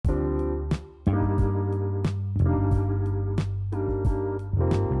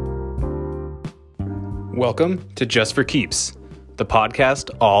Welcome to Just for Keeps, the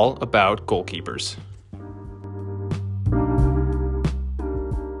podcast all about goalkeepers.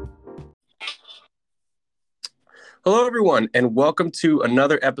 Hello, everyone, and welcome to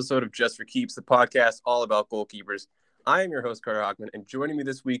another episode of Just for Keeps, the podcast all about goalkeepers. I am your host, Carter Hockman, and joining me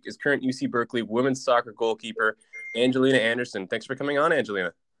this week is current UC Berkeley women's soccer goalkeeper, Angelina Anderson. Thanks for coming on,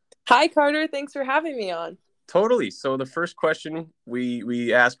 Angelina. Hi, Carter. Thanks for having me on. Totally. So the first question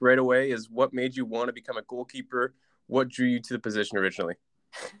we asked right away is, what made you want to become a goalkeeper? What drew you to the position originally?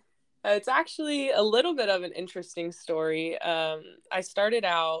 It's actually a little bit of an interesting story. I started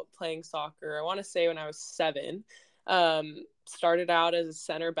out playing soccer, I want to say when I was 7. Started out as a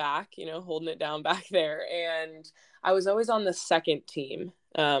center back, holding it down back there. And I was always on the second team.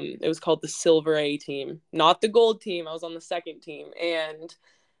 It was called the Silver A team, not the gold team. I was on the second team. And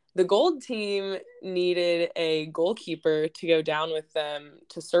the gold team needed a goalkeeper to go down with them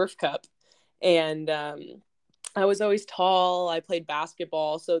to Surf Cup. And I was always tall. I played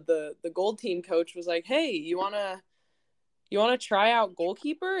basketball. So the gold team coach was like, hey, you want to try out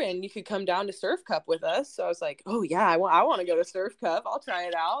goalkeeper and you could come down to Surf Cup with us? So I was like, oh, yeah, I want to go to Surf Cup. I'll try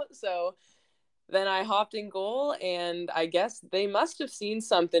it out. So then I hopped in goal, and I guess they must have seen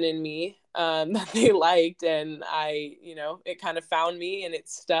something in me that they liked, and it kind of found me and it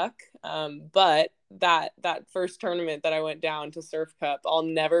stuck. But that first tournament that I went down to Surf Cup, I'll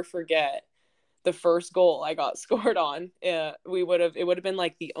never forget the first goal I got scored on. It would have been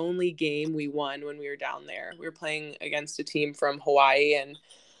like the only game we won when we were down there. We were playing against a team from Hawaii, and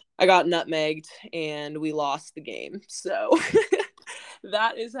I got nutmegged and we lost the game. So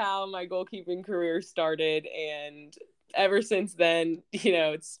that is how my goalkeeping career started. And ever since then,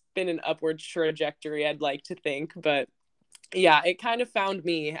 it's been an upward trajectory, I'd like to think. But yeah, it kind of found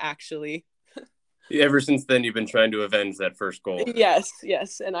me, actually. Ever since then, you've been trying to avenge that first goal. Yes,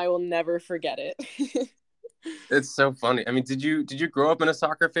 and I will never forget it. It's so funny. I mean, did you grow up in a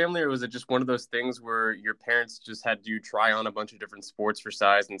soccer family, or was it just one of those things where your parents just had you try on a bunch of different sports for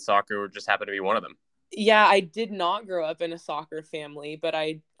size, and soccer just happened to be one of them? Yeah, I did not grow up in a soccer family, but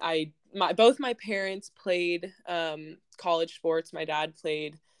both my parents played college sports. My dad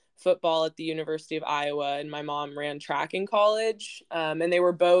played football at the University of Iowa, and my mom ran track in college. And they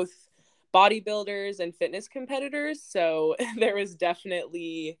were both bodybuilders and fitness competitors, so there was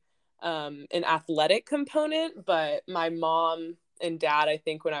definitely an athletic component. But my mom and dad, I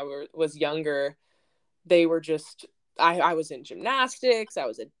think when I was younger, they were just I was in gymnastics, I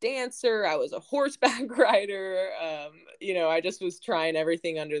was a dancer, I was a horseback rider. I just was trying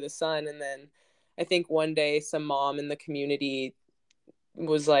everything under the sun. And then I think one day some mom in the community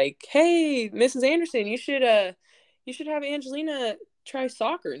was like, hey, Mrs. Anderson, you should have Angelina try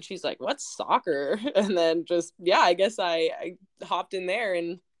soccer. And she's like, what's soccer? And then I guess I hopped in there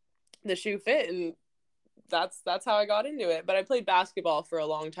and the shoe fit, and that's how I got into it. But I played basketball for a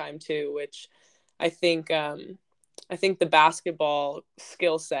long time too, which I think the basketball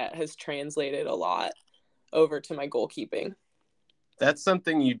skill set has translated a lot over to my goalkeeping. That's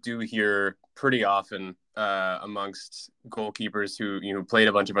something you do hear pretty often amongst goalkeepers who played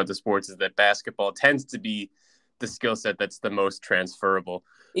a bunch of other sports, is that basketball tends to be the skill set that's the most transferable.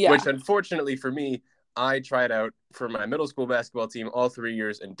 Yeah. Which, unfortunately for me, I tried out for my middle school basketball team all 3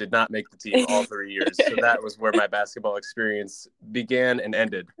 years and did not make the team all 3 years. So that was where my basketball experience began and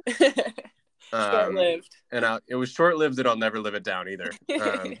ended. Short-lived. And it was short-lived, and I'll never live it down either.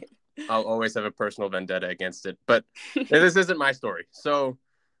 I'll always have a personal vendetta against it. But this isn't my story. So,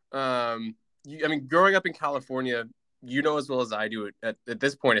 growing up in California, as well as I do, at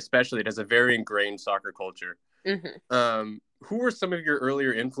this point especially, it has a very ingrained soccer culture. Mm-hmm. Who were some of your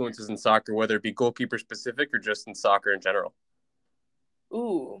earlier influences in soccer, whether it be goalkeeper specific or just in soccer in general?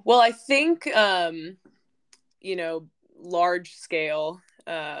 Ooh, well, I think, large scale,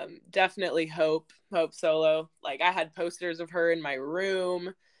 definitely Hope Solo. Like, I had posters of her in my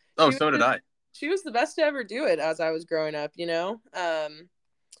room. Oh, so did I. She was the best to ever do it as I was growing up,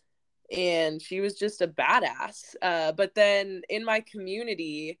 and she was just a badass. But then in my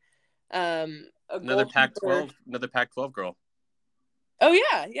community, another Pac-12 girl. Oh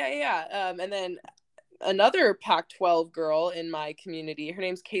yeah. And then another Pac-12 girl in my community, her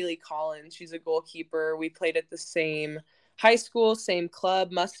name's Kaylee Collins. She's a goalkeeper. We played at the same high school, same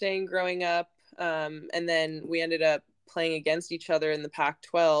club, Mustang, growing up. And then we ended up playing against each other in the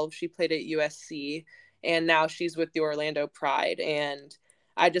Pac-12. She played at USC, and now she's with the Orlando Pride. And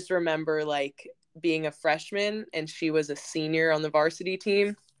I just remember being a freshman, and she was a senior on the varsity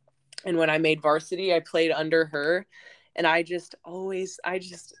team. And when I made varsity, I played under her. And I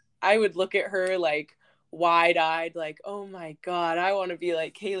would look at her like, wide-eyed, like, oh my God, I want to be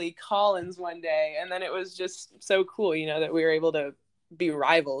like Kaylee Collins one day. And then it was just so cool, you know, that we were able to be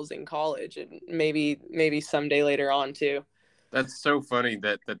rivals in college, and maybe someday later on too. That's so funny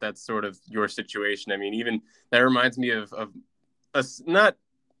that's sort of your situation. I mean, even that reminds me of not,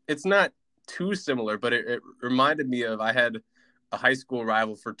 it's not too similar, but it reminded me of, I had a high school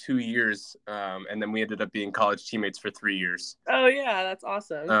rival for 2 years, and then we ended up being college teammates for 3 years. Oh yeah, that's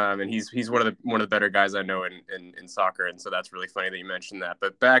awesome. And he's one of the better guys I know in soccer, and so that's really funny that you mentioned that.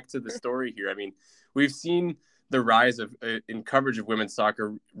 But back to the story here. I mean, we've seen the rise of in coverage of women's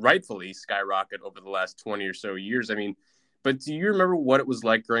soccer rightfully skyrocket over the last 20 or so years. I mean, but do you remember what it was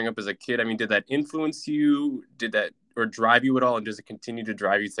like growing up as a kid? I mean, did that influence you? Did that or drive you at all? And does it continue to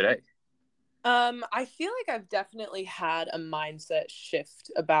drive you today? I feel like I've definitely had a mindset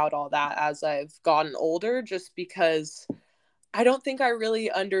shift about all that as I've gotten older, just because I don't think I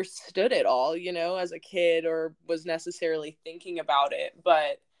really understood it all, you know, as a kid, or was necessarily thinking about it.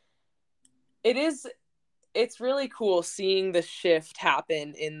 But it's really cool seeing the shift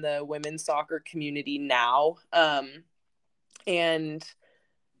happen in the women's soccer community now. And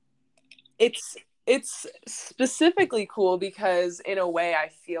it's specifically cool because in a way I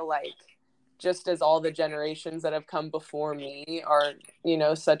feel like, just as all the generations that have come before me are, you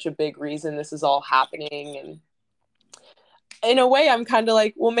know, such a big reason this is all happening. And in a way I'm kind of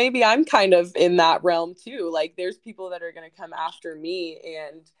like, well, maybe I'm kind of in that realm too. Like, there's people that are going to come after me,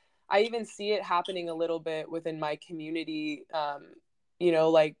 and I even see it happening a little bit within my community. You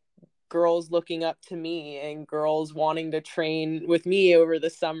know, like girls looking up to me and girls wanting to train with me over the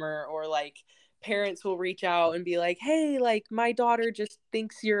summer, or like parents will reach out and be like, hey, like my daughter just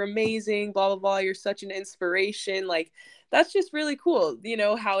thinks you're amazing, blah blah blah, you're such an inspiration. Like, that's just really cool, you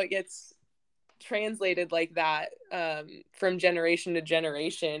know, how it gets translated like that, from generation to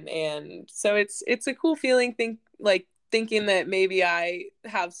generation. And so it's a cool feeling, thinking that maybe I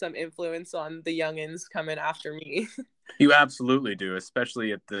have some influence on the youngins coming after me. You absolutely do,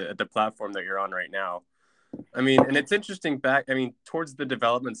 especially at the platform that you're on right now. I mean, and it's interesting towards the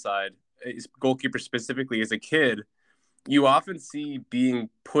development side, goalkeeper specifically as a kid, you often see being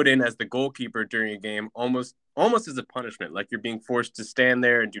put in as the goalkeeper during a game almost as a punishment, like you're being forced to stand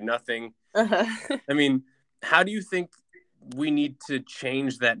there and do nothing. Uh-huh. I mean, how do you think we need to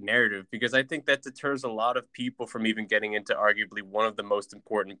change that narrative? Because I think that deters a lot of people from even getting into arguably one of the most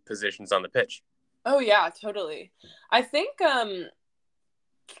important positions on the pitch. Oh yeah, totally. I think I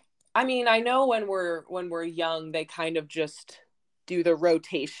mean, I know when we're young, they kind of just do the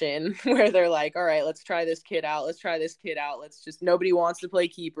rotation where they're like, all right, let's try this kid out. Let's try this kid out. Nobody wants to play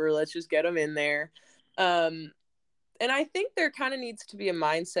keeper. Let's just get them in there. And I think there kind of needs to be a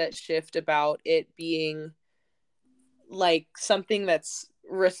mindset shift about it being like something that's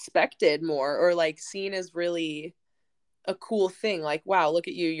respected more, or like seen as really a cool thing. Like, wow, look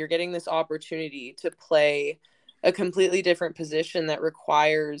at you. You're getting this opportunity to play a completely different position that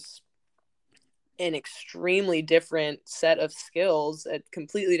requires an extremely different set of skills, a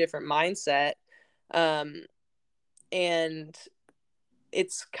completely different mindset. And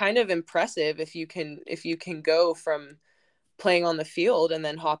it's kind of impressive if you can go from playing on the field and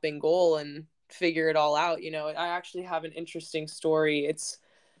then hop in goal and figure it all out. You know, I actually have an interesting story. It's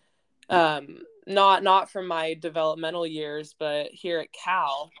not from my developmental years, but here at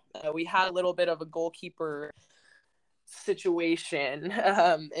Cal, we had a little bit of a goalkeeper situation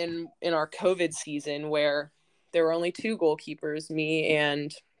in our COVID season, where there were only two goalkeepers, me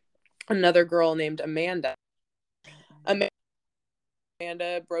and another girl named Amanda.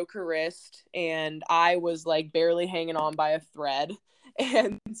 Amanda broke her wrist, and I was like barely hanging on by a thread.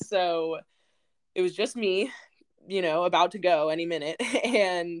 And so it was just me, you know, about to go any minute.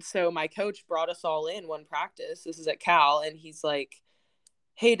 And so my coach brought us all in one practice. This is at Cal. And he's like,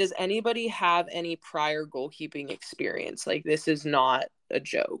 hey, does anybody have any prior goalkeeping experience? Like, this is not a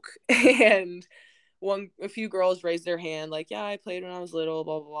joke. And a few girls raised their hand, like, yeah, I played when I was little,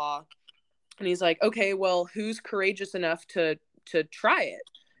 blah, blah, blah. And he's like, okay, well, who's courageous enough to try it?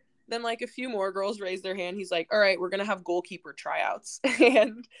 Then like a few more girls raised their hand. He's like, all right, we're going to have goalkeeper tryouts.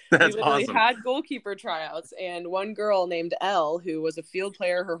 And That's we literally awesome. had goalkeeper tryouts. And one girl named Elle, who was a field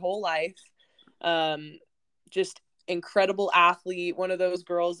player her whole life, just incredible athlete, one of those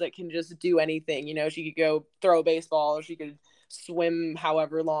girls that can just do anything. You know, she could go throw a baseball, or she could swim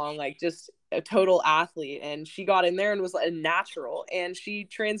however long, like just a total athlete. And she got in there and was a natural. And she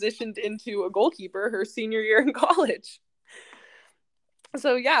transitioned into a goalkeeper her senior year in college.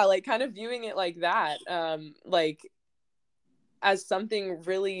 So yeah, like kind of viewing it like that, like as something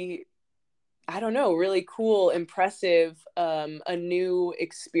really, I don't know, really cool, impressive, a new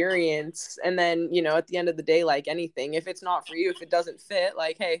experience. And then, you know, at the end of the day, like anything, if it's not for you, if it doesn't fit,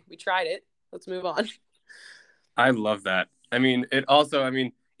 like, hey, we tried it, let's move on. I love that. I mean, it also, I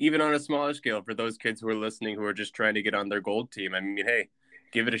mean, even on a smaller scale, for those kids who are listening who are just trying to get on their gold team, I mean, hey,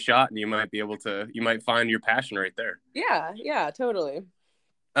 give it a shot and you might be able to, you might find your passion right there. Yeah, totally.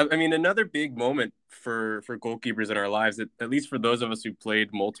 I mean, another big moment for goalkeepers in our lives, at least for those of us who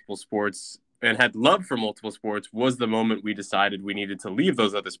played multiple sports and had love for multiple sports, was the moment we decided we needed to leave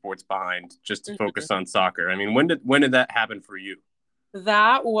those other sports behind just to focus on soccer. I mean, when did that happen for you?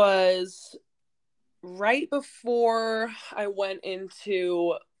 That was right before I went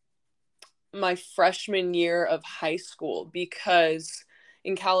into my freshman year of high school, because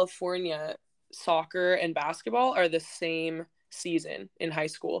in California, soccer and basketball are the same season in high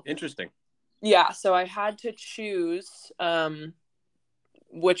school. Interesting. Yeah, so I had to choose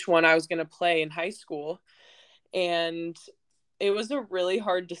which one I was going to play in high school, and it was a really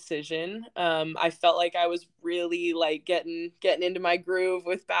hard decision. I felt like I was really like getting into my groove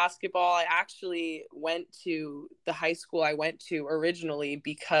with basketball. I actually went to the high school I went to originally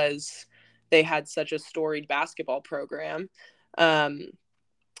because they had such a storied basketball program.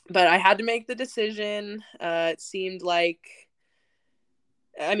 But I had to make the decision. It seemed like,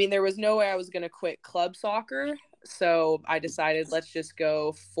 I mean, there was no way I was going to quit club soccer. So I decided, let's just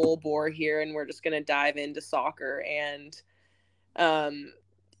go full bore here and we're just going to dive into soccer. And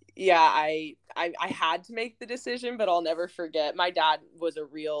yeah, I had to make the decision, but I'll never forget. My dad was a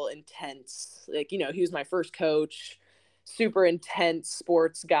real intense, like, you know, he was my first coach, super intense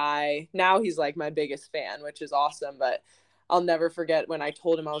sports guy. Now he's like my biggest fan, which is awesome. But I'll never forget when I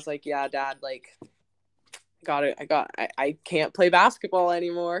told him, I was like, yeah, Dad, like, I can't play basketball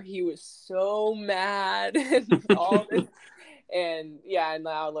anymore. He was so mad and all this. And yeah, and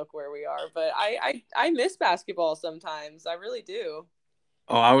now look where we are. But I miss basketball sometimes. I really do.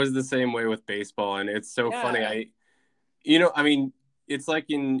 Oh, I was the same way with baseball, and it's so funny. I mean, it's like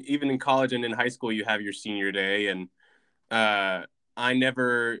even in college and in high school, you have your senior day, and I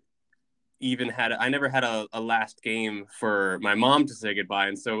never had a last game for my mom to say goodbye.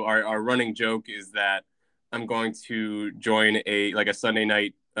 And so our running joke is that I'm going to join a Sunday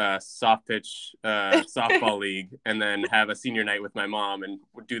night soft pitch softball league, and then have a senior night with my mom and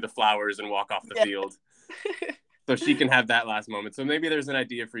do the flowers and walk off the field. So she can have that last moment. So maybe there's an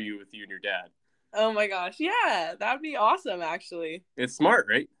idea for you with you and your dad. Oh my gosh. Yeah, that would be awesome, actually. It's smart,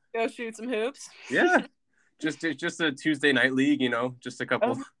 right? Go shoot some hoops. Yeah. Just a Tuesday night league, you know, just a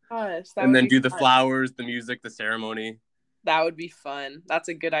couple. Oh my gosh. And then do the flowers, the music, the ceremony. That would be fun. That's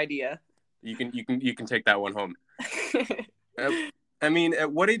a good idea. You can take that one home. I mean,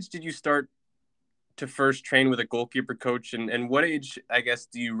 at what age did you start to first train with a goalkeeper coach, and what age, I guess,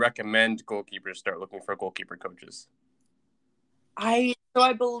 do you recommend goalkeepers start looking for goalkeeper coaches? I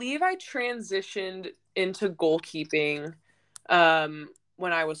believe I transitioned into goalkeeping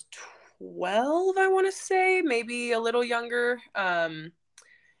when I was 12, I want to say, maybe a little younger. And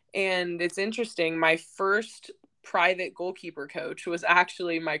it's interesting. My first private goalkeeper coach was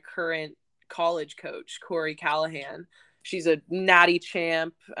actually my current college coach, Corey Callahan. She's a natty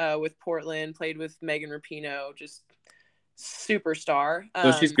champ with Portland, played with Megan Rapinoe, just superstar.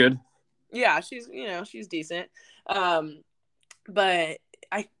 So she's good. Yeah, she's decent. But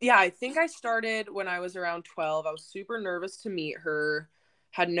I think I started when I was around 12. I was super nervous to meet her,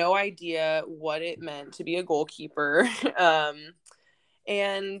 had no idea what it meant to be a goalkeeper.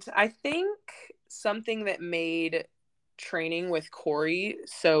 And I think something that made training with Corey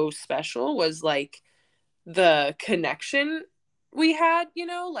so special was like the connection we had, you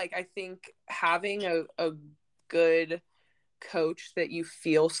know, like I think having a good coach that you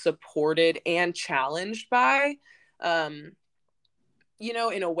feel supported and challenged by, you know,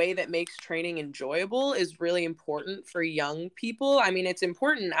 in a way that makes training enjoyable is really important for young people. I mean, it's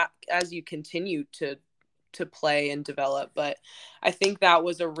important as you continue to play and develop, but I think that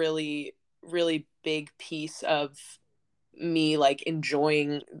was a really, really big piece of me like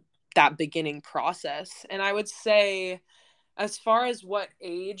enjoying that beginning process. And I would say, as far as what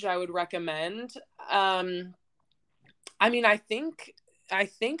age I would recommend, I mean, I think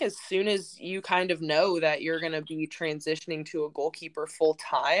as soon as you kind of know that you're going to be transitioning to a goalkeeper full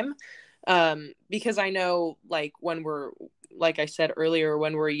time, because I know like like I said earlier,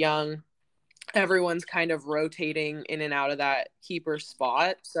 when we're young, everyone's kind of rotating in and out of that keeper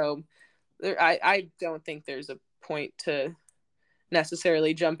spot. So I don't think there's a point to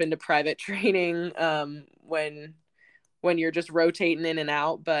necessarily jump into private training when you're just rotating in and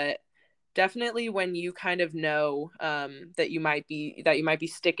out. But definitely when you kind of know that you might be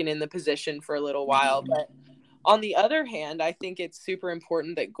sticking in the position for a little while. But on the other hand, I think it's super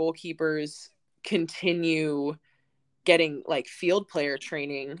important that goalkeepers continue getting like field player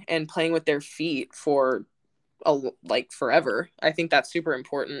training and playing with their feet for like forever. I think that's super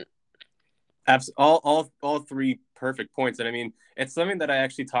important. All three perfect points. And I mean, it's something that I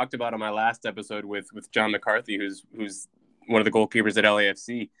actually talked about on my last episode with John McCarthy, who's one of the goalkeepers at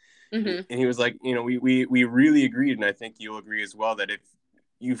LAFC. Mm-hmm. And he was like, you know, we really agreed, and I think you'll agree as well, that if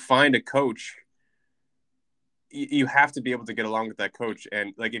you find a coach, you have to be able to get along with that coach.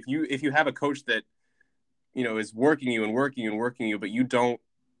 And like if you have a coach that, you know, is working you and working you and working you, but you don't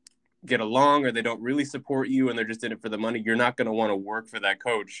get along, or they don't really support you and they're just in it for the money, you're not going to want to work for that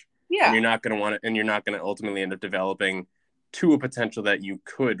coach. Yeah. And you're not going to ultimately end up developing to a potential that you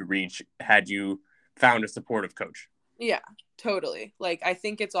could reach had you found a supportive coach. Yeah, totally. Like, I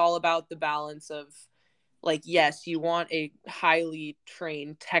think it's all about the balance of, like, yes, you want a highly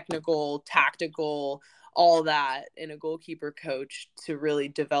trained, technical, tactical, all that in a goalkeeper coach to really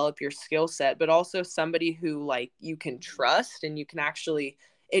develop your skill set, but also somebody who, like, you can trust and you can actually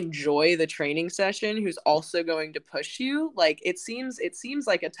enjoy the training session, who's also going to push you. Like, it seems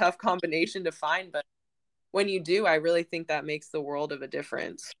like a tough combination to find, but when you do, I really think that makes the world of a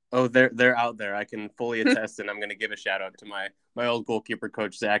difference. Oh, they're out there. I can fully attest, and I'm going to give a shout out to my old goalkeeper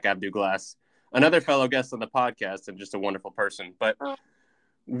coach, Zach Abduglass, another fellow guest on the podcast and just a wonderful person. But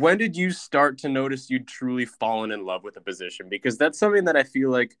when did you start to notice you'd truly fallen in love with a position? Because that's something that I feel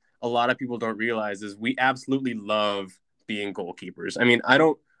like a lot of people don't realize is we absolutely love being goalkeepers. I mean, I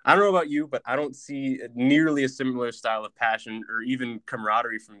don't know about you, but I don't see nearly a similar style of passion or even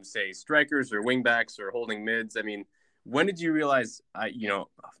camaraderie from, say, strikers or wingbacks or holding mids. I mean, when did you realize,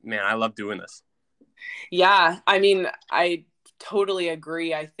 man, I love doing this? Yeah, I mean, I totally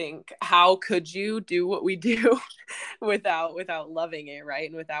agree. I think, how could you do what we do without loving it, right?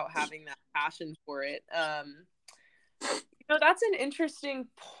 And without having that passion for it. That's an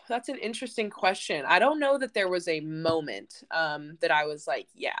interesting question. I don't know that there was a moment that I was like,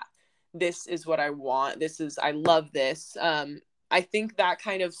 yeah, this is what I want. I love this. I think that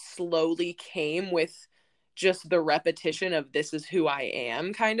kind of slowly came with just the repetition of this is who I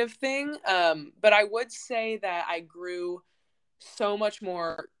am kind of thing. But I would say that I grew so much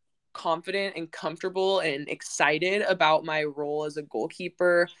more confident and comfortable and excited about my role as a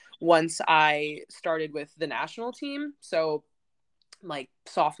goalkeeper once I started with the national team. So like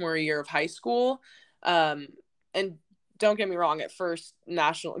sophomore year of high school. And don't get me wrong, at first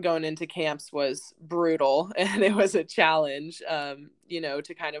going into camps was brutal and it was a challenge,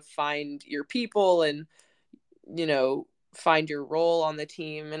 to kind of find your people and, find your role on the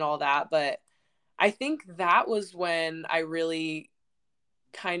team and all that. But I think that was when I really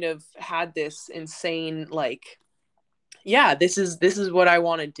kind of had this insane, like, yeah, this is what I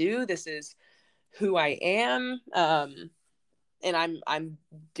want to do. This is who I am. And I'm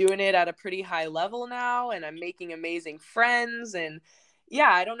doing it at a pretty high level now, and I'm making amazing friends. And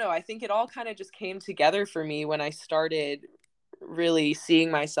yeah, I don't know. I think it all kind of just came together for me when I started really seeing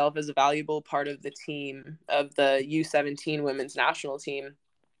myself as a valuable part of the team, of the U17 women's national team.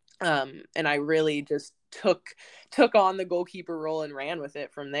 And I really just took on the goalkeeper role and ran with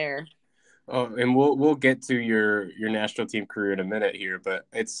it from there. Oh, and we'll get to your national team career in a minute here, but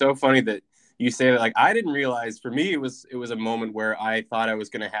it's so funny that you say that. Like, I didn't realize, for me, it was a moment where I thought I was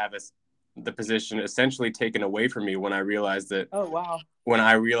going to have the position essentially taken away from me when I realized that. Oh, wow. When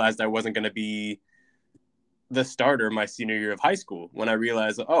I realized I wasn't going to be the starter my senior year of high school, when I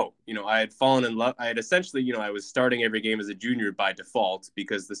realized, I had fallen in love. I had essentially, I was starting every game as a junior by default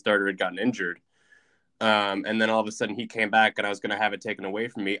because the starter had gotten injured. And then all of a sudden he came back and I was going to have it taken away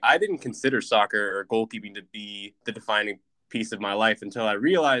from me. I didn't consider soccer or goalkeeping to be the defining piece of my life until I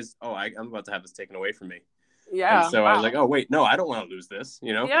realized, I'm about to have this taken away from me. Yeah. And so I was like, oh, wait, no, I don't want to lose this,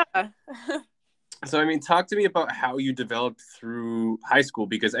 Yeah. So, I mean, talk to me about how you developed through high school,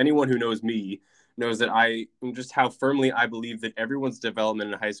 because anyone who knows me knows that just how firmly I believe that everyone's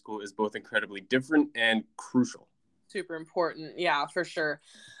development in high school is both incredibly different and crucial. Super important. Yeah, for sure.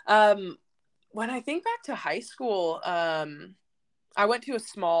 When I think back to high school, I went to a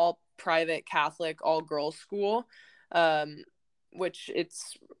small private Catholic all-girls school, which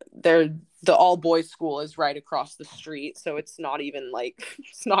the all-boys school is right across the street, so it's not even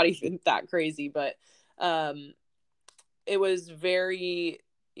that crazy. But it was very,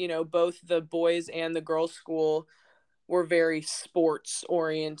 both the boys and the girls school were very sports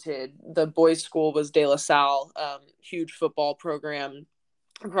oriented. The boys school was De La Salle, huge football program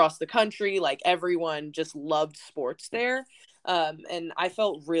across the country. Like, everyone just loved sports there. And I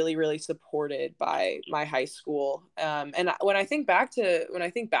felt really, really supported by my high school. And when I think back to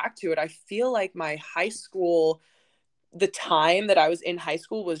it, I feel like my high school, the time that I was in high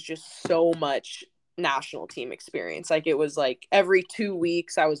school was just so much national team experience. Like it was like every 2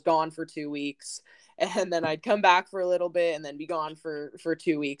 weeks I was gone for 2 weeks, and then I'd come back for a little bit and then be gone for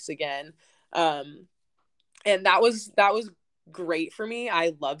 2 weeks again. And that was great for me.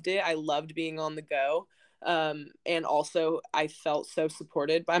 I loved it. I loved being on the go. And also I felt so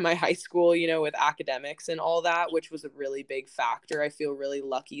supported by my high school, with academics and all that, which was a really big factor. I feel really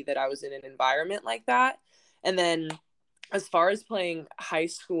lucky that I was in an environment like that. And then as far as playing high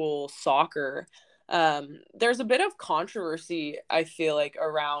school soccer, there's a bit of controversy, I feel like,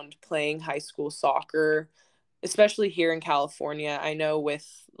 around playing high school soccer, especially here in California. I know with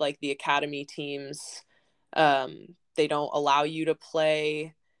like the academy teams, they don't allow you to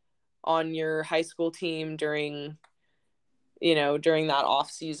play on your high school team during that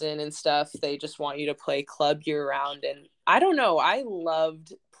off season and stuff. They just want you to play club year round. And I don't know, I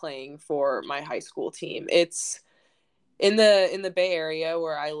loved playing for my high school team. It's in the Bay Area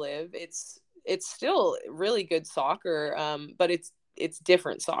where I live. It's still really good soccer, but it's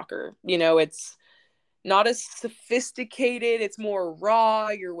different soccer. It's not as sophisticated. It's more raw.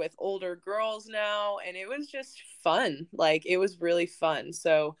 You're with older girls now, and it was just fun. Like it was really fun.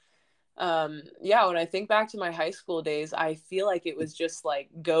 So yeah, when I think back to my high school days, I feel like it was just like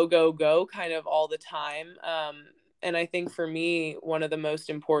go, go, go kind of all the time. And I think for me, one of the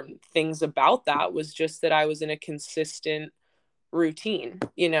most important things about that was just that I was in a consistent routine.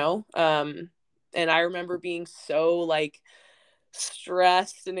 And I remember being so like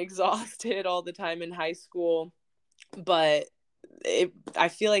stressed and exhausted all the time in high school. But I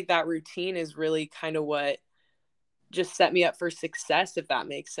feel like that routine is really kind of what just set me up for success, if that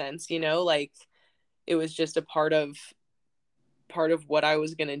makes sense. Like it was just a part of what I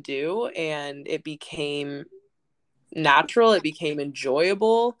was going to do, and it became natural, it became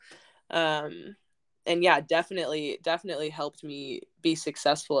enjoyable. And yeah, definitely helped me be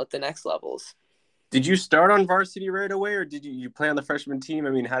successful at the next levels. Did you start on varsity right away, or did you play on the freshman team? I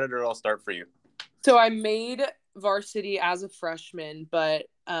mean, how did it all start for you? So I made varsity as a freshman, but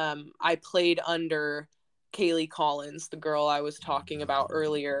I played under Kaylee Collins, the girl I was talking about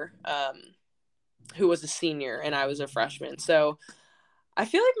earlier, who was a senior and I was a freshman. So I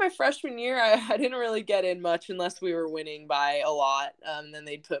feel like my freshman year, I didn't really get in much unless we were winning by a lot. Then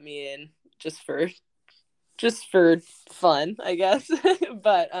they'd put me in just for fun, I guess.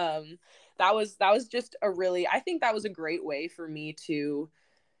 But that was just I think that was a great way for me to,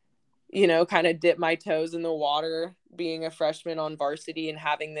 kind of dip my toes in the water, being a freshman on varsity and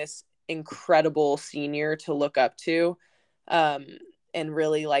having this incredible senior to look up to, and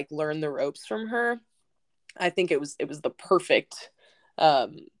really like learn the ropes from her. I think it was the perfect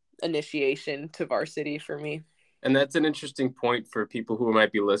initiation to varsity for me. And that's an interesting point for people who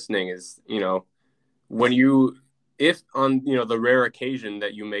might be listening is, if on, the rare occasion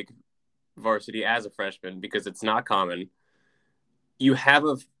that you make varsity as a freshman, because it's not common, you have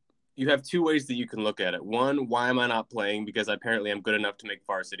two ways that you can look at it. One, why am I not playing? Because apparently I'm good enough to make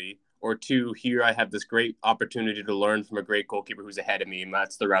varsity. Or two, here I have this great opportunity to learn from a great goalkeeper who's ahead of me, and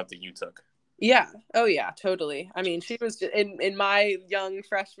that's the route that you took. Yeah. Oh yeah, totally. I mean, she was in my young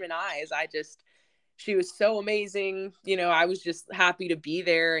freshman eyes, she was so amazing. I was just happy to be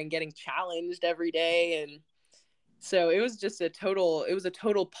there and getting challenged every day. And so it was just a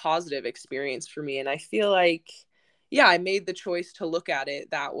total positive experience for me. And I feel like, yeah, I made the choice to look at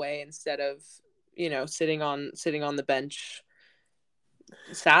it that way instead of, sitting on the bench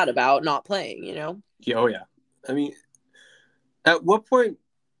sad about not playing. Yeah, oh yeah. I mean, at what point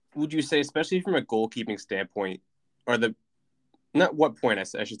would you say, especially from a goalkeeping standpoint, not what point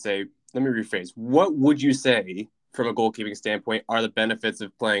I should say, let me rephrase. What would you say from a goalkeeping standpoint are the benefits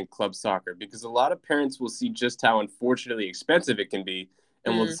of playing club soccer? Because a lot of parents will see just how unfortunately expensive it can be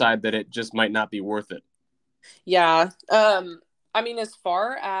and will decide that it just might not be worth it. Yeah. I mean, as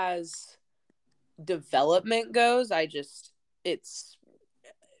far as development goes, it's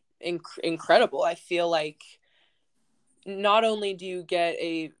incredible. I feel like not only do you get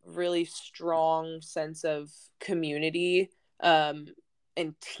a really strong sense of community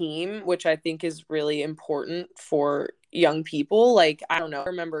and team, which I think is really important for young people. Like, I don't know, I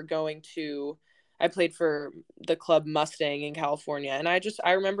remember I played for the club Mustang in California, and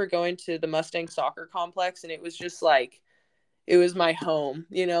I remember going to the Mustang soccer complex, and it was just like, it was my home,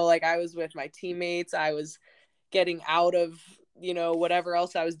 like I was with my teammates. I was getting out of, whatever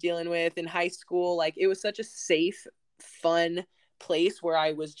else I was dealing with in high school. Like, it was such a safe, fun place where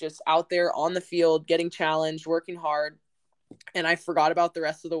I was just out there on the field, getting challenged, working hard. and I forgot about the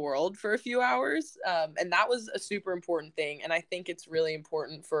rest of the world for a few hours. And that was a super important thing. And I think it's really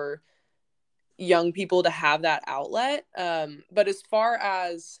important for young people to have that outlet. But as far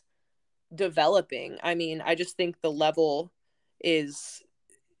as developing, I mean, I just think the level is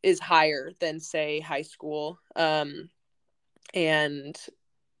higher than, say, high school. And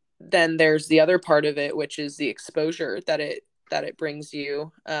then there's the other part of it, which is the exposure that it brings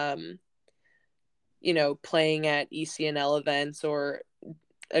you. Playing at ECNL events or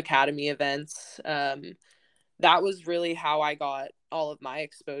academy events. That was really how I got all of my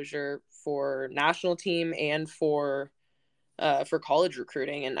exposure for national team and for college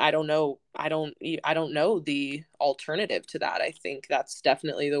recruiting. And I don't know the alternative to that. I think that's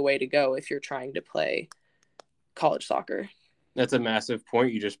definitely the way to go if you're trying to play college soccer. That's a massive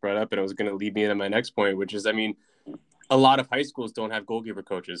point you just brought up, and it was going to lead me into my next point, which is, I mean, a lot of high schools don't have goalkeeper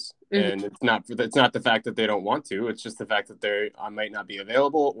coaches, and it's not the fact that they don't want to. It's just the fact that they might not be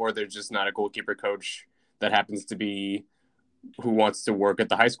available, or there's just not a goalkeeper coach that happens to be who wants to work at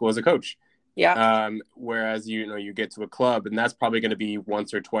the high school as a coach. Yeah. Whereas you get to a club, and that's probably going to be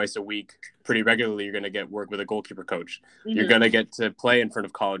once or twice a week, pretty regularly. You're going to get work with a goalkeeper coach. Mm-hmm. You're going to get to play in front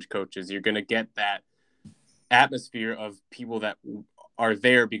of college coaches. You're going to get that atmosphere of people that are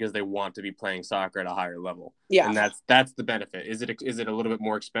there because they want to be playing soccer at a higher level. Yeah. And that's the benefit. Is it a little bit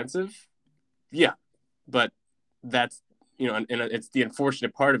more expensive? Yeah. But that's, and it's the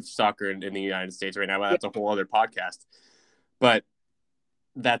unfortunate part of soccer in the United States right now. That's a whole other podcast. But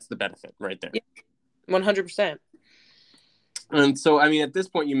that's the benefit right there. Yeah. 100%. And so, I mean, at this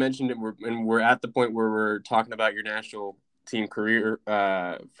point you mentioned it, we're at the point where we're talking about your national team career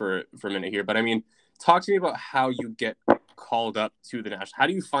for a minute here. But I mean, talk to me about how you get called up to the national. How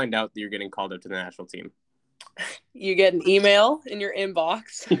do you find out that you're getting called up to the national team? You get an email in your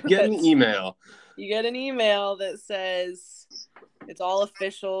inbox. You get an email. You get an email that says it's all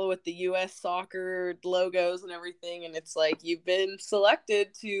official with the U.S. soccer logos and everything. And it's like, you've been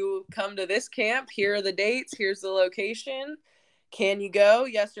selected to come to this camp. Here are the dates. Here's the location. Can you go?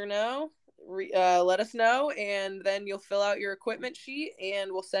 Yes or no? Let us know. And then you'll fill out your equipment sheet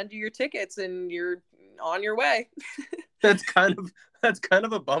and we'll send you your tickets and you're on your way. That's kind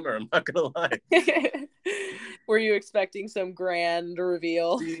of a bummer. I'm not going to lie. Were you expecting some grand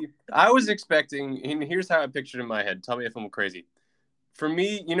reveal? See, I was expecting, and here's how I pictured it in my head. Tell me if I'm crazy. For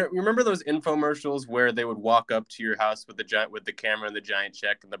me, remember those infomercials where they would walk up to your house with the camera and the giant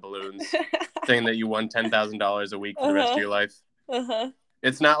check and the balloons saying that you won $10,000 a week for the rest of your life?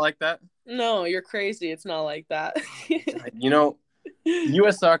 It's not like that? No, you're crazy. It's not like that.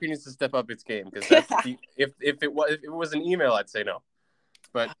 U.S. soccer needs to step up its game, because if it was an email, I'd say no.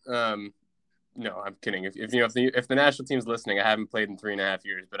 But no, I'm kidding. If the national team's listening, I haven't played in 3.5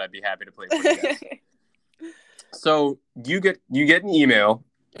 years, but I'd be happy to play for you guys. So you get an email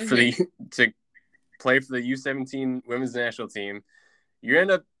to play for the U17 women's national team. You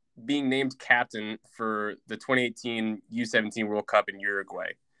end up being named captain for the 2018 U17 World Cup in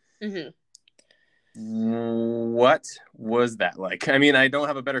Uruguay. Mm-hmm. What was that like? I mean, I don't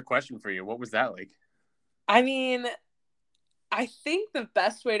have a better question for you. What was that like? I mean, I think the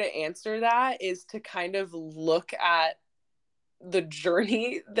best way to answer that is to kind of look at the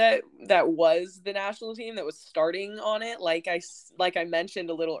journey that was the national team that was starting on it. Like I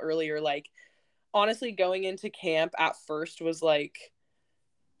mentioned a little earlier, like, honestly, going into camp at first was like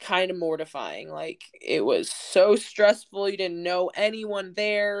kind of mortifying. Like, it was so stressful. You didn't know anyone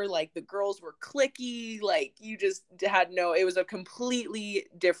there. Like, the girls were cliquey. Like, you just it was a completely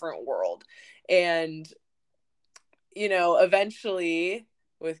different world. And, eventually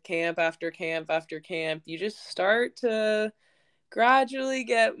with camp after camp after camp, you just start to gradually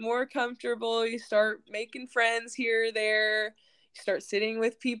get more comfortable. You start making friends here or there. You start sitting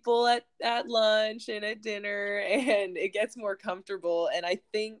with people at lunch and at dinner, and it gets more comfortable. And I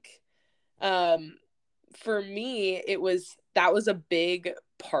think for me, that was a big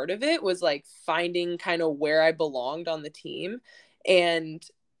part of it, was like finding kind of where I belonged on the team. And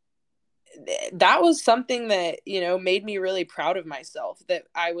that was something that, made me really proud of myself, that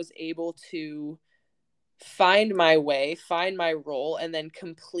I was able to find my way, find my role, and then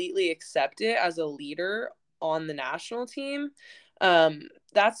completely accept it as a leader on the national team.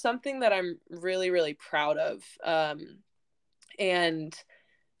 That's something that I'm really, really proud of. And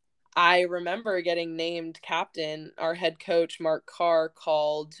I remember getting named captain. Our head coach, Mark Carr,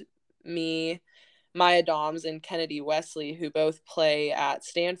 called me, Maya Doms, and Kennedy Wesley, who both play at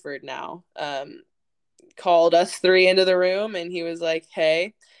Stanford now, called us three into the room, and he was like,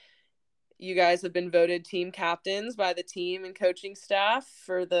 "Hey, you guys have been voted team captains by the team and coaching staff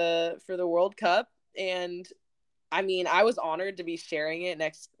for the World Cup, and I mean, I was honored to be sharing it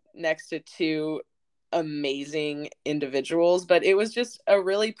next to two amazing individuals, but it was just a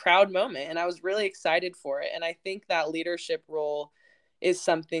really proud moment and I was really excited for it. And I think that leadership role is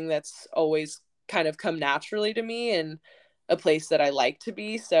something that's always kind of come naturally to me and a place that I like to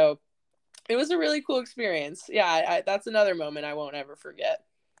be. So it was a really cool experience. Yeah, that's another moment I won't ever forget.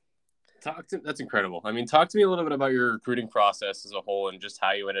 That's incredible. I mean, talk to me a little bit about your recruiting process as a whole and just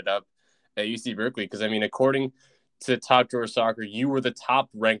how you ended up at UC Berkeley. Because I mean, according to Top Drawer Soccer, you were the top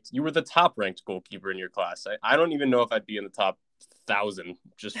ranked goalkeeper in your class. I don't even know if I'd be in the top 1,000,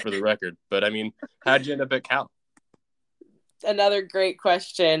 just for the record. But I mean, how'd you end up at Cal? Another great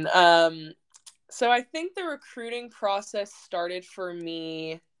question. So I think the recruiting process started for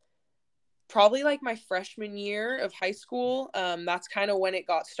me probably like my freshman year of high school. That's kind of when it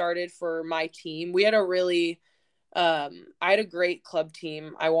got started for my team. We had I had a great club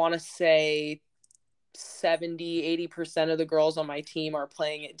team. I want to say 70-80% of the girls on my team are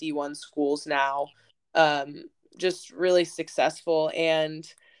playing at D1 schools now. Just really successful. And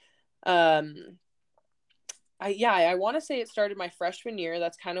I want to say it started my freshman year.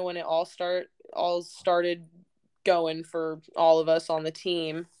 That's kind of when it all started going for all of us on the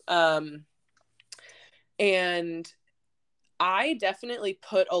team. And I definitely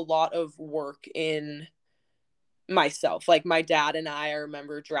put a lot of work in myself. Like my dad and I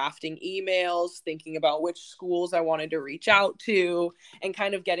remember drafting emails, thinking about which schools I wanted to reach out to and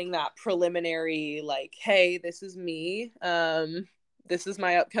kind of getting that preliminary, like, hey, this is me. This is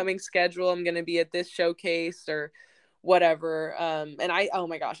my upcoming schedule. I'm going to be at this showcase or whatever. And oh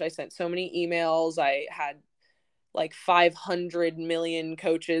my gosh, I sent so many emails. I had like 500 million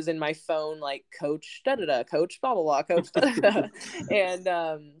coaches in my phone, like coach coach blah blah blah, coach and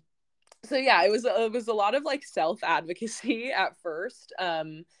so yeah, it was a lot of like self advocacy at first,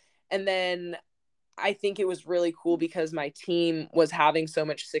 and then I think it was really cool because my team was having so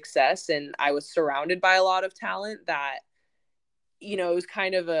much success and I was surrounded by a lot of talent that, you know, it was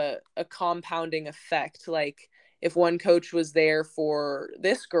kind of a compounding effect. Like if one coach was there for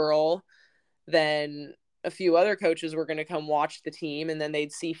this girl, then a few other coaches were going to come watch the team and then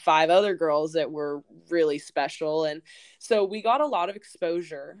they'd see 5 other girls that were really special. And so we got a lot of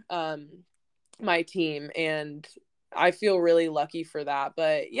exposure, my team, and I feel really lucky for that.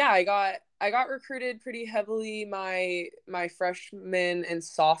 But yeah, I got recruited pretty heavily my freshman and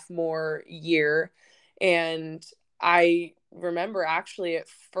sophomore year. And I remember actually at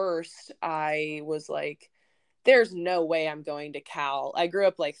first I was like, there's no way I'm going to Cal. I grew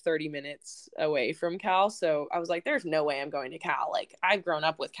up like 30 minutes away from Cal. So I was like, there's no way I'm going to Cal. Like I've grown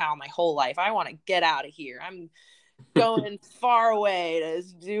up with Cal my whole life. I want to get out of here. I'm going far away to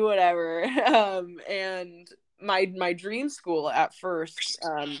do whatever. And my dream school at first,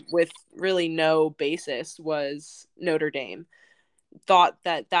 with really no basis, was Notre Dame. Thought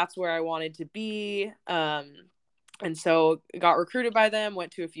that that's where I wanted to be. And so got recruited by them,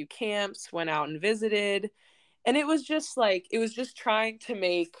 went to a few camps, went out and visited. And it was just trying to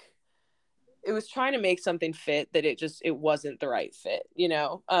make something fit that it wasn't the right fit, you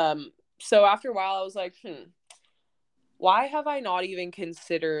know? So after a while I was like, why have I not even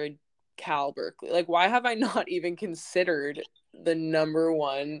considered Cal Berkeley? Like, why have I not even considered the number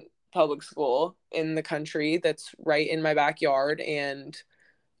one public school in the country that's right in my backyard and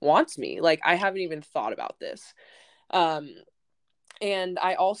wants me? Like, I haven't even thought about this. And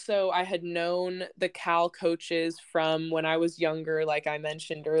I had known the Cal coaches from when I was younger, like I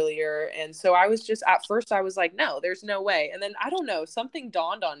mentioned earlier. And so at first I was like, no, there's no way. And then I don't know, something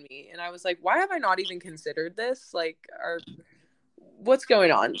dawned on me and I was like, why have I not even considered this? Like, what's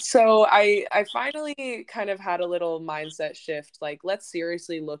going on? So I finally kind of had a little mindset shift. Like, let's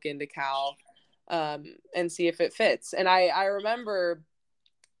seriously look into Cal, and see if it fits. And I remember,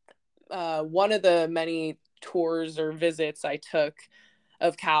 one of the many tours or visits I took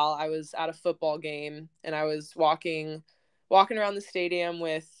of Cal, I was at a football game and I was walking around the stadium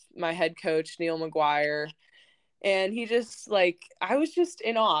with my head coach, Neil McGuire. And he just like, I was just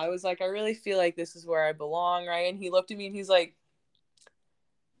in awe. I was like, I really feel like this is where I belong. Right. And he looked at me and he's like,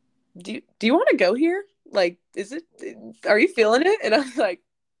 do you want to go here? Like, are you feeling it? And I was like,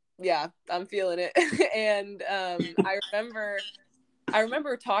 yeah, I'm feeling it. And, I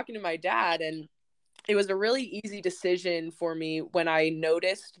remember talking to my dad, and it was a really easy decision for me when I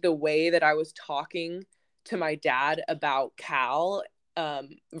noticed the way that I was talking to my dad about Cal,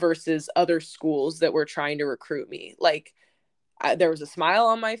 versus other schools that were trying to recruit me. Like, there was a smile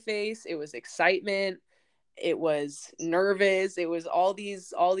on my face. It was excitement. It was nervous. It was all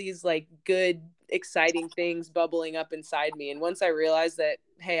these like good exciting things bubbling up inside me. And once I realized that,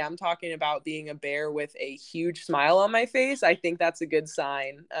 hey, I'm talking about being a bear with a huge smile on my face, I think that's a good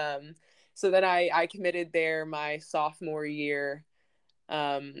sign. So then I committed there my sophomore year,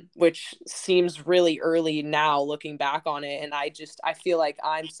 which seems really early now looking back on it. And I feel like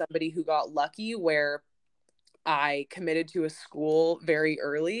I'm somebody who got lucky where I committed to a school very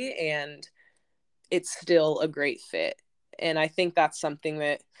early and it's still a great fit. And I think that's something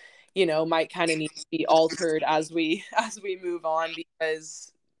that, might kind of need to be altered as we move on,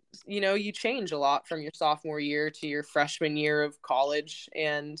 because, you change a lot from your sophomore year to your freshman year of college.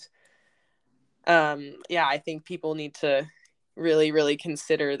 And I think people need to really, really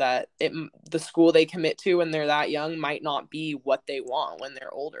consider that the school they commit to when they're that young might not be what they want when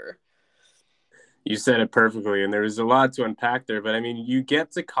they're older. You said it perfectly, and there was a lot to unpack there. But I mean, you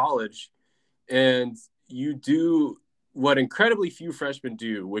get to college and you do what incredibly few freshmen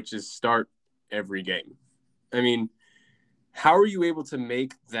do, which is start every game. I mean, how are you able to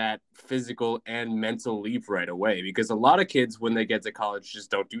make that physical and mental leap right away? Because a lot of kids, when they get to college,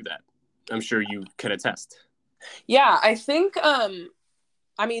 just don't do that. I'm sure you can attest. Yeah, I think,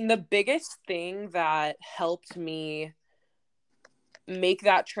 the biggest thing that helped me make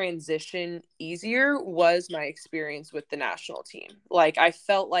that transition easier was my experience with the national team. Like, I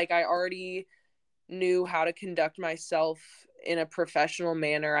felt like I already knew how to conduct myself in a professional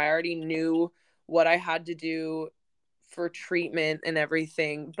manner. I already knew what I had to do for treatment and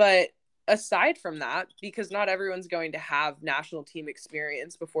everything. But aside from that, because not everyone's going to have national team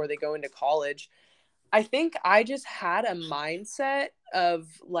experience before they go into college, I think I just had a mindset of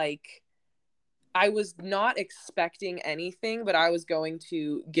like, I was not expecting anything, but I was going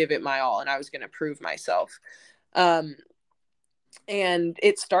to give it my all and I was going to prove myself. And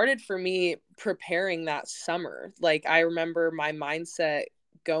it started for me preparing that summer. Like, I remember my mindset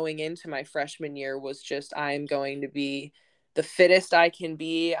going into my freshman year was just, I'm going to be the fittest I can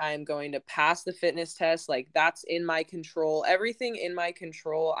be. I'm going to pass the fitness test. Like, that's in my control. Everything in my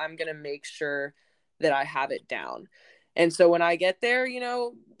control, I'm going to make sure that I have it down. And so when I get there,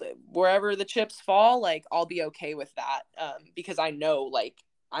 wherever the chips fall, like, I'll be okay with that, because I know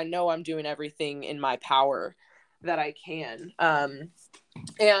I'm doing everything in my power that I can.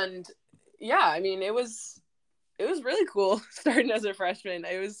 And yeah, it was really cool starting as a freshman.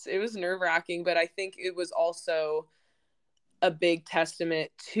 It was nerve-wracking, but I think it was also a big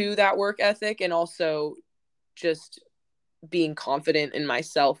testament to that work ethic and also just being confident in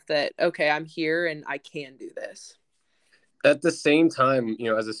myself that, okay, I'm here and I can do this. At the same time,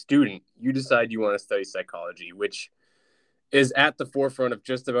 as a student, you decide you want to study psychology, which is at the forefront of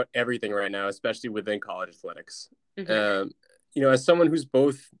just about everything right now, especially within college athletics. Mm-hmm. As someone who's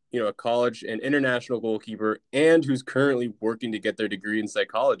both, a college and international goalkeeper and who's currently working to get their degree in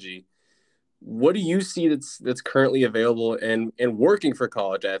psychology, what do you see that's currently available and working for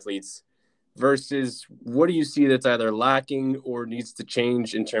college athletes versus what do you see that's either lacking or needs to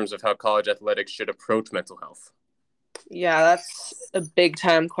change in terms of how college athletics should approach mental health? Yeah, that's a big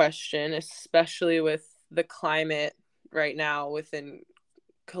time question, especially with the climate right now within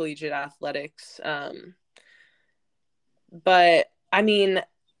collegiate athletics. But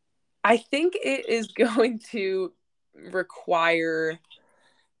I think it is going to require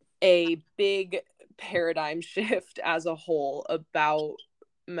a big paradigm shift as a whole about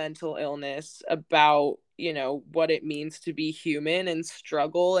mental illness, about, what it means to be human and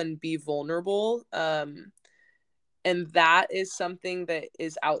struggle and be vulnerable. And that is something that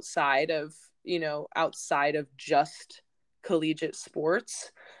is outside of just collegiate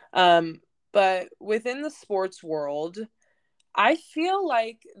sports. But within the sports world, I feel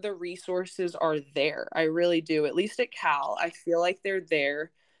like the resources are there. I really do. At least at Cal, I feel like they're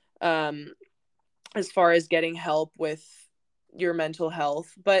there, as far as getting help with your mental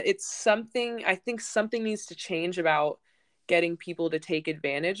health. But I think something needs to change about getting people to take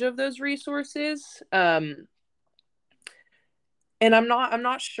advantage of those resources. And I'm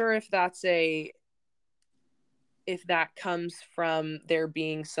not sure if that comes from there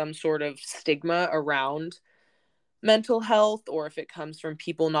being some sort of stigma around mental health or if it comes from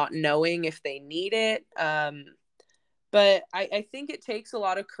people not knowing if they need it. But I think it takes a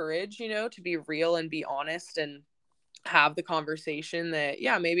lot of courage, to be real and be honest and have the conversation that,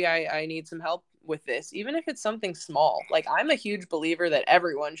 yeah, maybe I need some help with this, even if it's something small. Like, I'm a huge believer that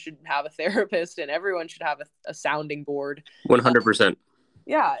everyone should have a therapist and everyone should have a sounding board. 100%.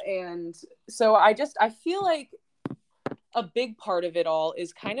 Yeah. And so I feel like a big part of it all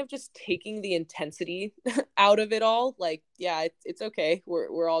is kind of just taking the intensity out of it all. Like, yeah, it's okay.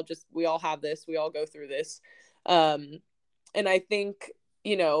 We all have this, we all go through this. And I think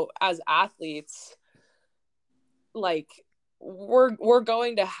as athletes, like we're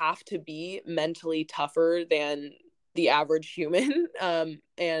going to have to be mentally tougher than the average human.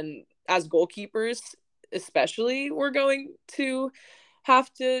 And as goalkeepers, especially, we're going to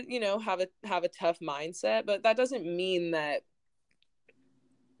have to, have a tough mindset, but that doesn't mean that,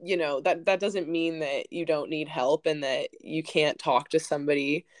 that doesn't mean that you don't need help and that you can't talk to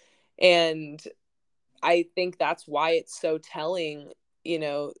somebody. And I think that's why it's so telling,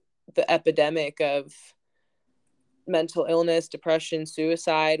 the epidemic of mental illness, depression,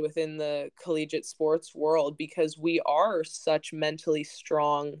 suicide within the collegiate sports world, because we are such mentally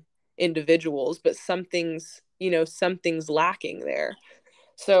strong individuals, but something's lacking there.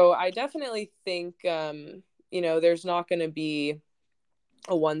 So I definitely think, there's not going to be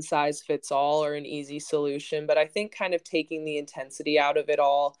a one size fits all or an easy solution, but I think kind of taking the intensity out of it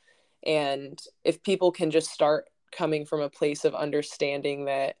all. And if people can just start coming from a place of understanding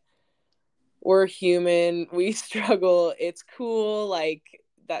that we're human, we struggle, it's cool, like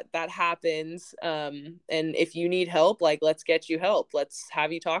that happens. And if you need help, like, let's get you help, let's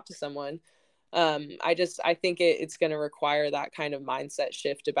have you talk to someone. I think it's going to require that kind of mindset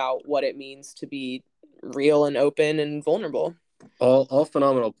shift about what it means to be real and open and vulnerable. All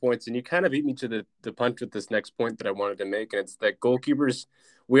phenomenal points. And you kind of beat me to the punch with this next point that I wanted to make. And it's that goalkeepers,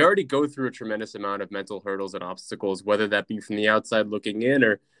 we already go through a tremendous amount of mental hurdles and obstacles, whether that be from the outside looking in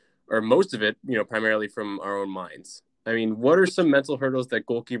or most of it, primarily from our own minds. I mean, what are some mental hurdles that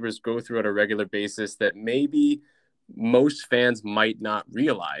goalkeepers go through on a regular basis that maybe most fans might not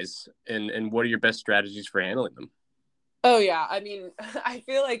realize? And what are your best strategies for handling them? Oh, yeah. I mean, I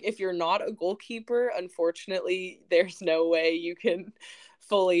feel like if you're not a goalkeeper, unfortunately, there's no way you can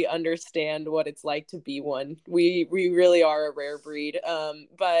fully understand what it's like to be one. We really are a rare breed.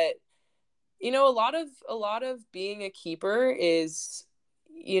 But a lot of being a keeper is,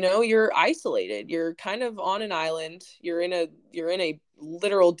 you're isolated. You're kind of on an island. You're in a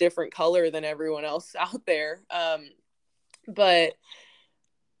literal different color than everyone else out there. But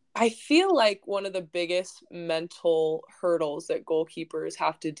I feel like one of the biggest mental hurdles that goalkeepers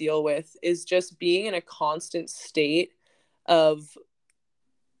have to deal with is just being in a constant state of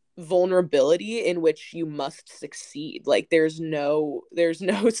vulnerability in which you must succeed. Like there's no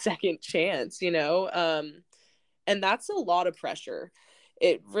second chance, and that's a lot of pressure.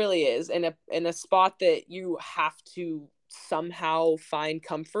 It really is, in a spot that you have to somehow find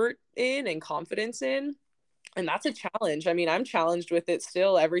comfort in and confidence in. And that's a challenge. I mean, I'm challenged with it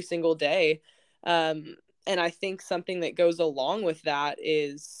still every single day. And I think something that goes along with that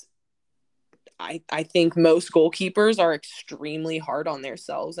is I think most goalkeepers are extremely hard on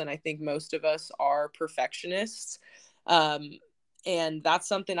themselves. And I think most of us are perfectionists. And that's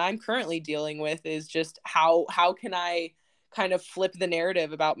something I'm currently dealing with, is just how can I kind of flip the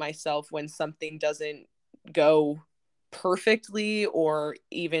narrative about myself when something doesn't go perfectly, or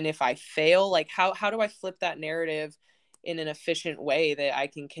even if I fail, like how do I flip that narrative in an efficient way that I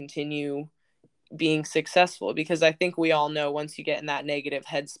can continue being successful? Because I think we all know once you get in that negative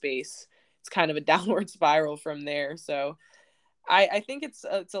headspace, it's kind of a downward spiral from there. So I think it's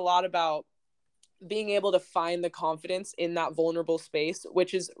a lot about being able to find the confidence in that vulnerable space,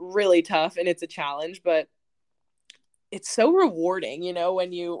 which is really tough and it's a challenge, but it's so rewarding,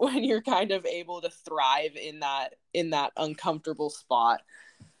 when you're kind of able to thrive in that uncomfortable spot.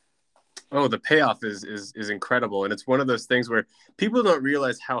 Oh, the payoff is incredible. And it's one of those things where people don't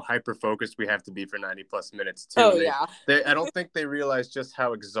realize how hyper-focused we have to be for 90 plus minutes too. Oh, yeah. I don't think they realize just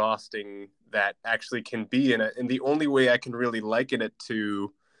how exhausting that actually can be. And the only way I can really liken it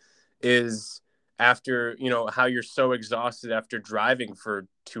to is after, how you're so exhausted after driving for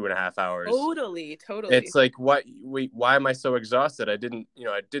 2.5 hours. Totally. It's like, why am I so exhausted? I didn't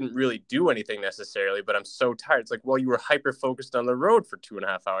really do anything necessarily, but I'm so tired. It's like, well, you were hyper focused on the road for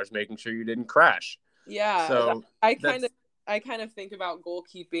 2.5 hours, making sure you didn't crash. Yeah. So I kind of think about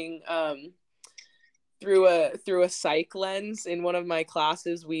goalkeeping through a psych lens. In one of my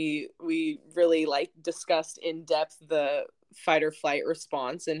classes, we really discussed in depth the fight or flight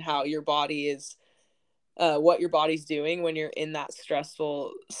response and how your body is what your body's doing when you're in that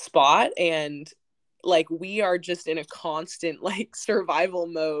stressful spot. And we are just in a constant survival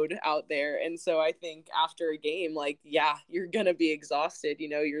mode out there. And so I think after a game, you're gonna be exhausted.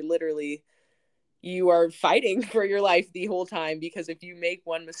 You are fighting for your life the whole time, because if you make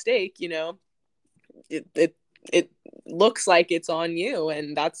one mistake, it looks like it's on you,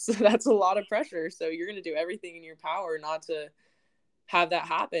 and that's a lot of pressure. So you're gonna do everything in your power not to have that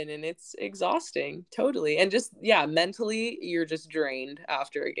happen, and it's exhausting. Totally. And just, mentally you're just drained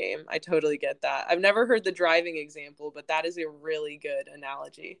after a game. I totally get that. I've never heard the driving example, but that is a really good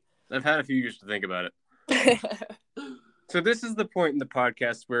analogy. I've had a few years to think about it. So this is the point in the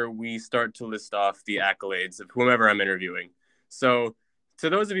podcast where we start to list off the accolades of whomever I'm interviewing. So to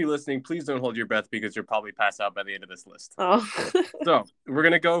those of you listening, please don't hold your breath because you'll probably pass out by the end of this list. Oh. So we're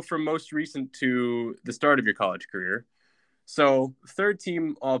going to go from most recent to the start of your college career. So third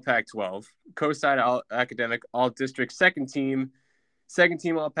team All Pac-12, co-side All Academic All District, second team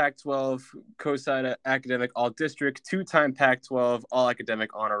All Pac-12, co-side Academic All District, two-time Pac-12 All Academic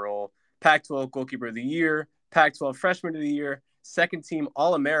Honor Roll, Pac-12 Goalkeeper of the Year, Pac-12 Freshman of the Year, second team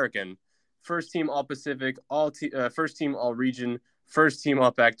All-American, first team All-Pacific, first team All-Region, first team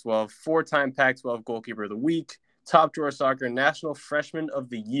All Pac-12, four-time Pac-12 Goalkeeper of the Week, Top Drawer Soccer National Freshman of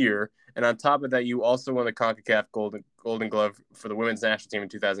the Year, and on top of that, you also won the CONCACAF Golden Glove for the women's national team in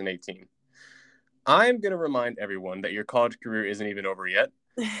 2018. I'm going to remind everyone that your college career isn't even over yet.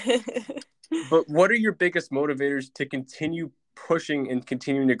 But what are your biggest motivators to continue pushing and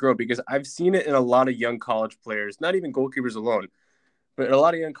continuing to grow? Because I've seen it in a lot of young college players, not even goalkeepers alone, but a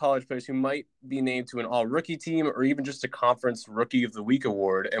lot of young college players who might be named to an all-rookie team or even just a conference Rookie of the Week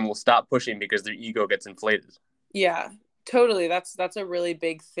award and will stop pushing because their ego gets inflated. Yeah, totally. That's a really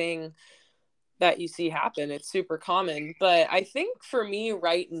big thing that you see happen. It's super common. But I think for me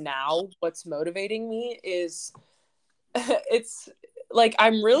right now, what's motivating me is it's like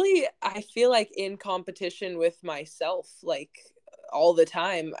I feel like in competition with myself, like all the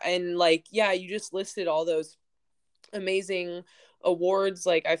time. And like, yeah, you just listed all those amazing awards.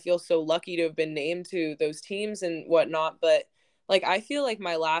 Like, I feel so lucky to have been named to those teams and whatnot. But like, I feel like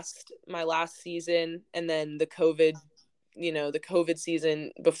my last season, and then the COVID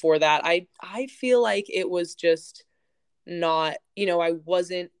season before that, I feel like it was just not, I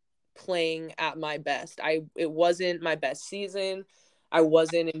wasn't playing at my best. It wasn't my best season. I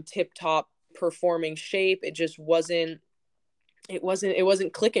wasn't in tip top performing shape. It wasn't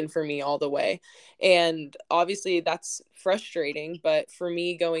clicking for me all the way. And obviously that's frustrating, but for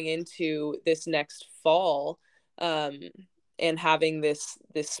me going into this next fall, and having this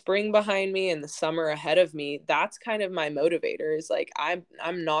spring behind me and the summer ahead of me, that's kind of my motivator, is like, I'm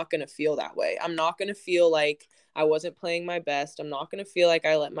not going to feel that way. I'm not going to feel like I wasn't playing my best. I'm not going to feel like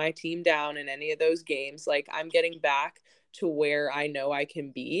I let my team down in any of those games. Like, I'm getting back to where I know I can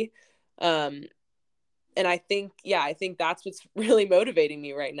be. And I think that's what's really motivating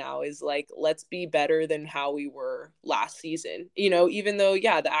me right now, is like, let's be better than how we were last season. Even though, the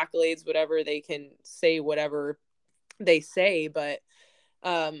accolades, whatever, they can say whatever they say, but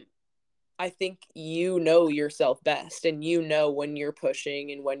I think yourself best, and when you're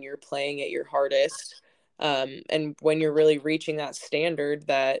pushing and when you're playing at your hardest, and when you're really reaching that standard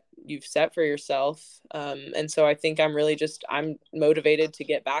that you've set for yourself. And so I think I'm motivated to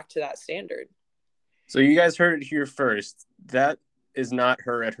get back to that standard. So you guys heard it here first. That is not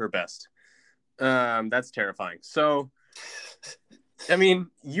her at her best. That's terrifying. So, I mean,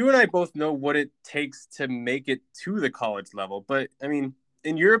 you and I both know what it takes to make it to the college level. But, I mean,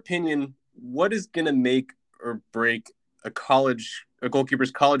 in your opinion, what is going to make or break a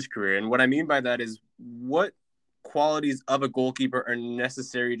goalkeeper's college career? And what I mean by that is, what qualities of a goalkeeper are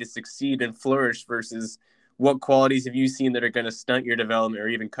necessary to succeed and flourish versus what qualities have you seen that are going to stunt your development or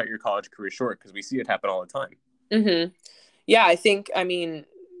even cut your college career short? Because we see it happen all the time. Mm-hmm. Yeah, I think,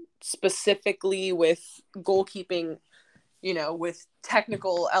 specifically with goalkeeping, with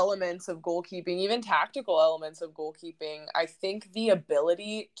technical elements of goalkeeping, even tactical elements of goalkeeping, I think the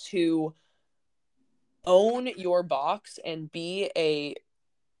ability to own your box and be a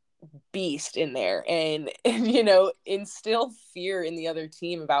beast in there and instill fear in the other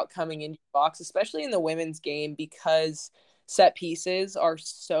team about coming into your box, especially in the women's game, because set pieces are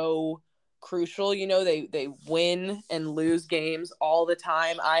so crucial. They win and lose games all the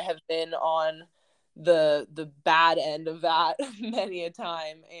time. I have been on the bad end of that many a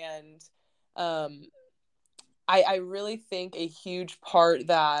time, and I really think a huge part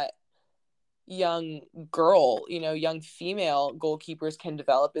that young female goalkeepers can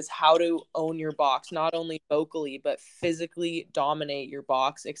develop is how to own your box, not only vocally but physically dominate your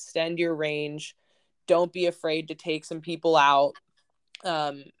box, extend your range, don't be afraid to take some people out,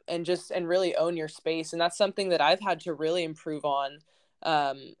 and really own your space. And that's something that I've had to really improve on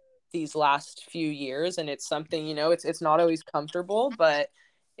these last few years, and it's something, it's not always comfortable, but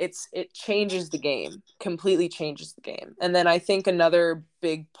it changes the game, completely changes the game. And then I think another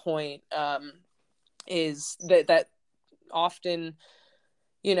big point is that often,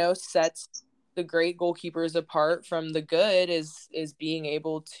 sets the great goalkeepers apart from the good is being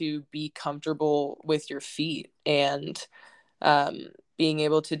able to be comfortable with your feet and being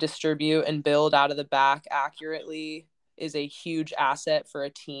able to distribute and build out of the back accurately is a huge asset for a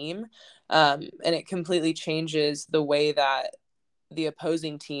team. And it completely changes the way that the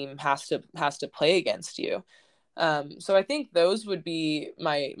opposing team has to play against you. So I think those would be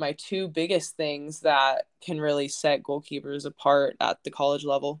my two biggest things that can really set goalkeepers apart at the college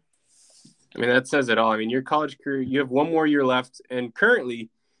level. I mean, that says it all. I mean, your college career, you have one more year left, and currently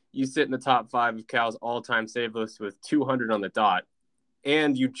you sit in the top 5 of Cal's all-time save list with 200 on the dot.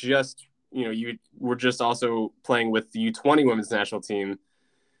 And you were just also playing with the U20 women's national team.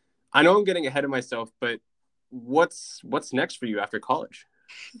 I know I'm getting ahead of myself, but what's next for you after college?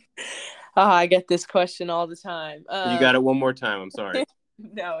 Oh, I get this question all the time. You got it one more time. I'm sorry.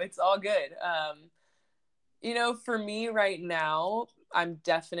 No, it's all good. For me right now, I'm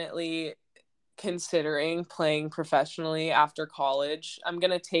definitely considering playing professionally after college. I'm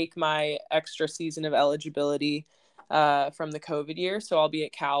going to take my extra season of eligibility from the COVID year. So I'll be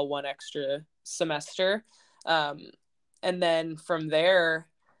at Cal one extra semester. And then from there,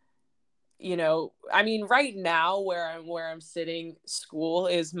 right now where I'm sitting, school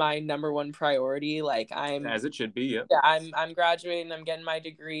is my number one priority. Like as it should be. Yep. Yeah, I'm graduating, I'm getting my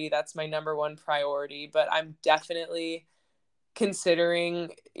degree. That's my number one priority, but I'm definitely considering,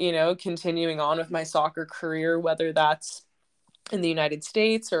 continuing on with my soccer career, whether that's in the United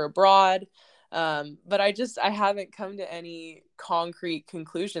States or abroad. But I haven't come to any concrete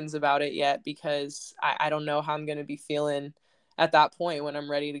conclusions about it yet because I don't know how I'm going to be feeling at that point when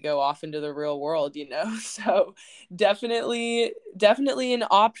I'm ready to go off into the real world, So definitely an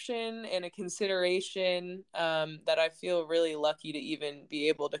option and a consideration that I feel really lucky to even be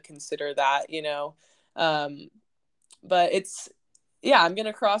able to consider that, But I'm going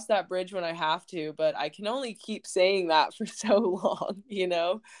to cross that bridge when I have to, but I can only keep saying that for so long,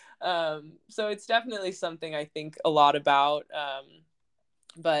 So it's definitely something I think a lot about.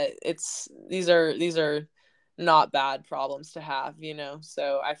 But these are not bad problems to have,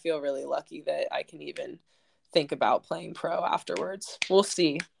 So I feel really lucky that I can even think about playing pro afterwards. We'll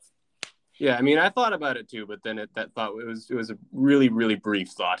see. Yeah, I mean, I thought about it too, but then that thought it was a really, really brief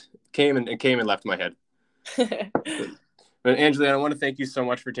thought. It came and left my head. But Angelina, I want to thank you so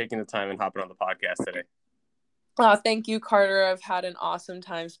much for taking the time and hopping on the podcast today. Thank you, Carter. I've had an awesome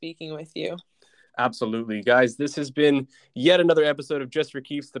time speaking with you. Absolutely. Guys, this has been yet another episode of Just for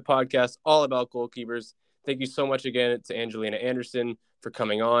Keeps, the podcast all about goalkeepers. Thank you so much again to Angelina Anderson for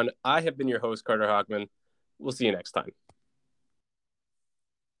coming on. I have been your host, Carter Hockman. We'll see you next time.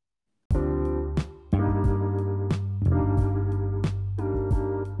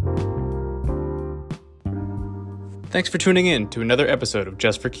 Thanks for tuning in to another episode of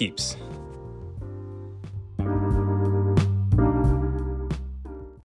Just for Keeps.